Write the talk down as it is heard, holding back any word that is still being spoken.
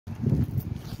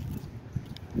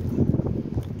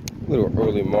Little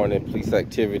early morning police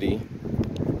activity.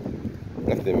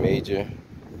 Nothing major.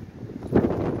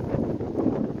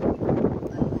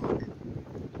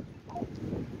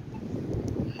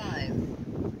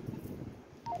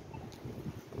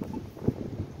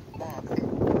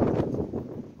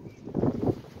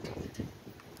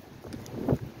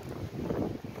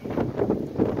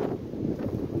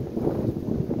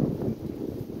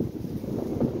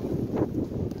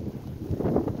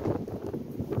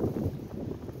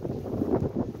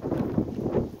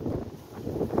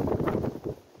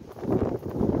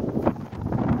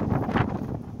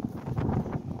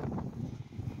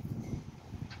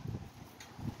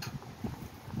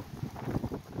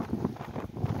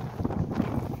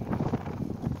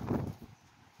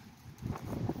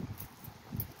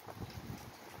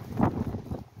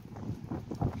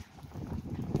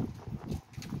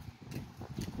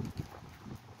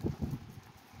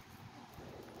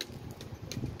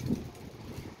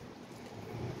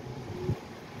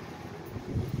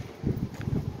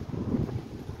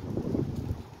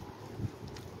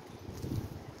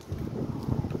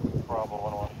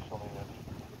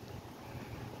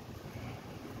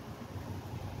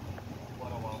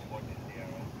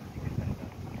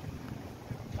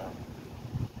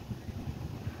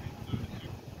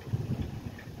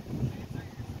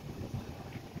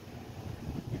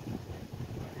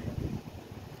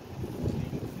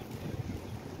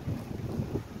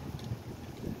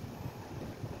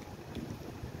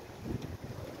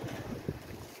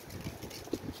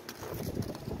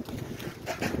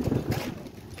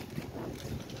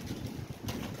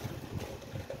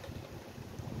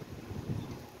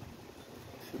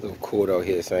 A little cold out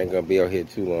here, so I ain't gonna be out here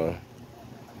too long.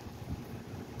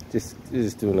 Just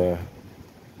doing a, I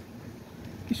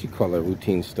guess you call it a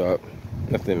routine stop.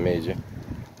 Nothing major.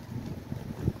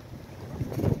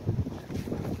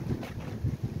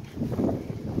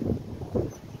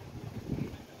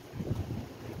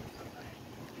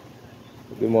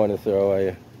 Good morning, sir. How are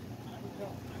you?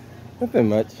 Nothing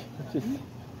much. Just,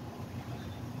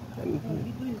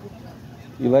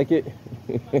 you like it?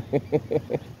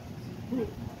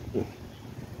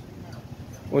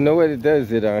 Well, no, what it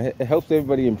does, it helps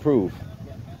everybody improve.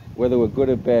 Whether we're good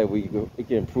or bad, we can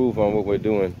improve on what we're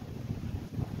doing.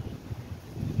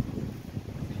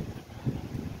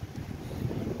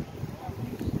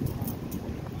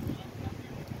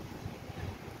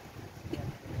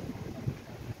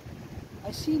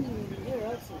 I seen you here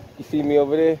also. You see me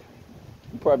over there?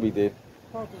 You probably did.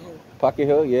 Pocket Hill. Pocket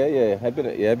Hill? Yeah. I've been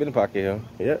in Pocket Hill.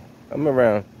 Yeah, I'm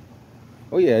around.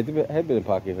 Oh yeah, I have been in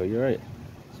Pocket Hill. You're right.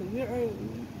 So where are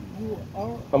you?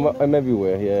 I'm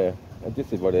everywhere. Yeah, I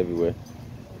just about everywhere.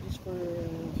 Just for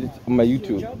just my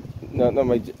YouTube. No,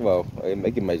 well, I'm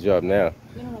making my job now.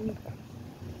 No, I mean,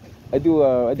 I do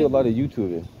a lot of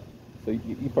YouTubing, so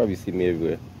you probably see me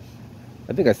everywhere.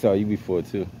 I think I saw you before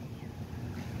too.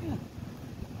 Yeah.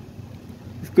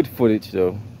 It's good footage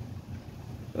though.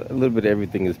 A little bit of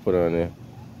everything is put on there.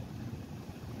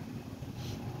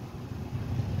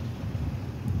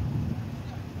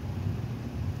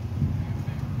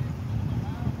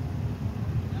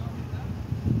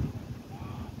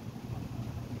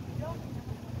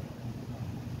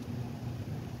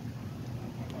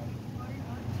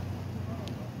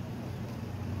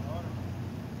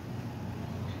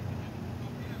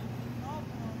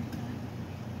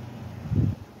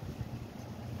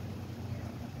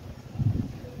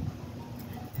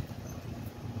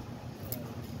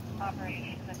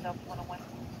 Operations at Delta 101.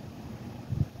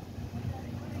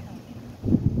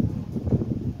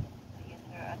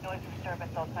 A noise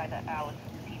disturbance outside the Alice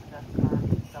Pizza car,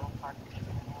 double parked.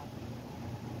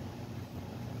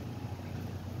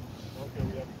 Okay,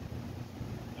 yeah.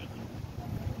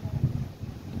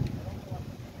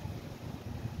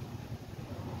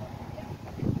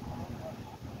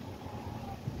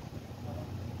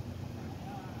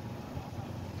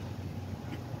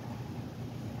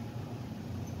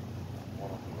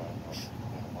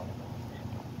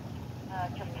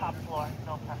 Just top floor,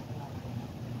 no person.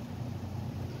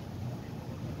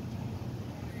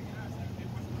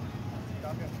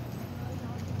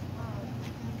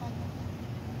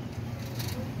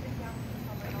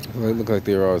 They look like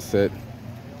they're all set.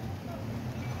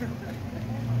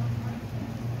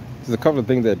 There's a couple of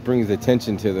things that brings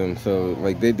attention to them, so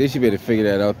like they should be able to figure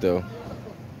that out though.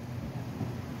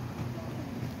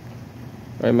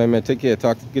 All right, man, take care.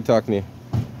 Good talking to you.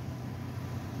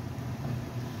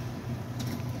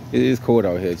 It is cold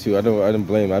out here too. I don't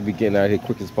blame. I'd be getting out here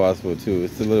quick as possible too.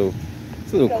 It's a little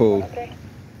cold.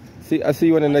 I see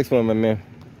you on the next one, my man.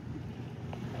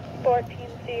 14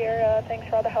 Sierra, thanks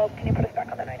for all the help. Can you put us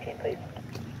back on the 19, please?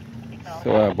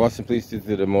 So Boston Police just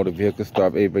did a motor vehicle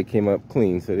stop. Everybody came up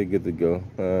clean, so they're good to go.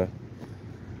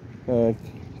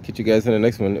 Catch you guys in the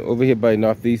next one. Over here by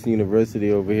Northeastern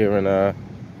University, over here in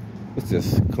what's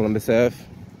this? Columbus Ave.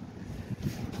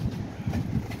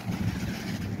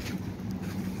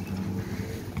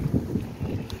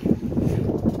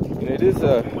 And it is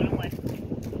a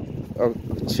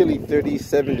chilly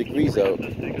 37 degrees out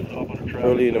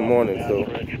early in the morning, so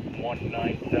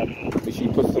we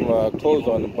should put some clothes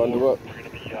on and bundle up.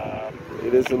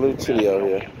 It is a little chilly out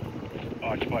here.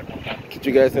 Catch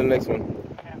you guys in the next one.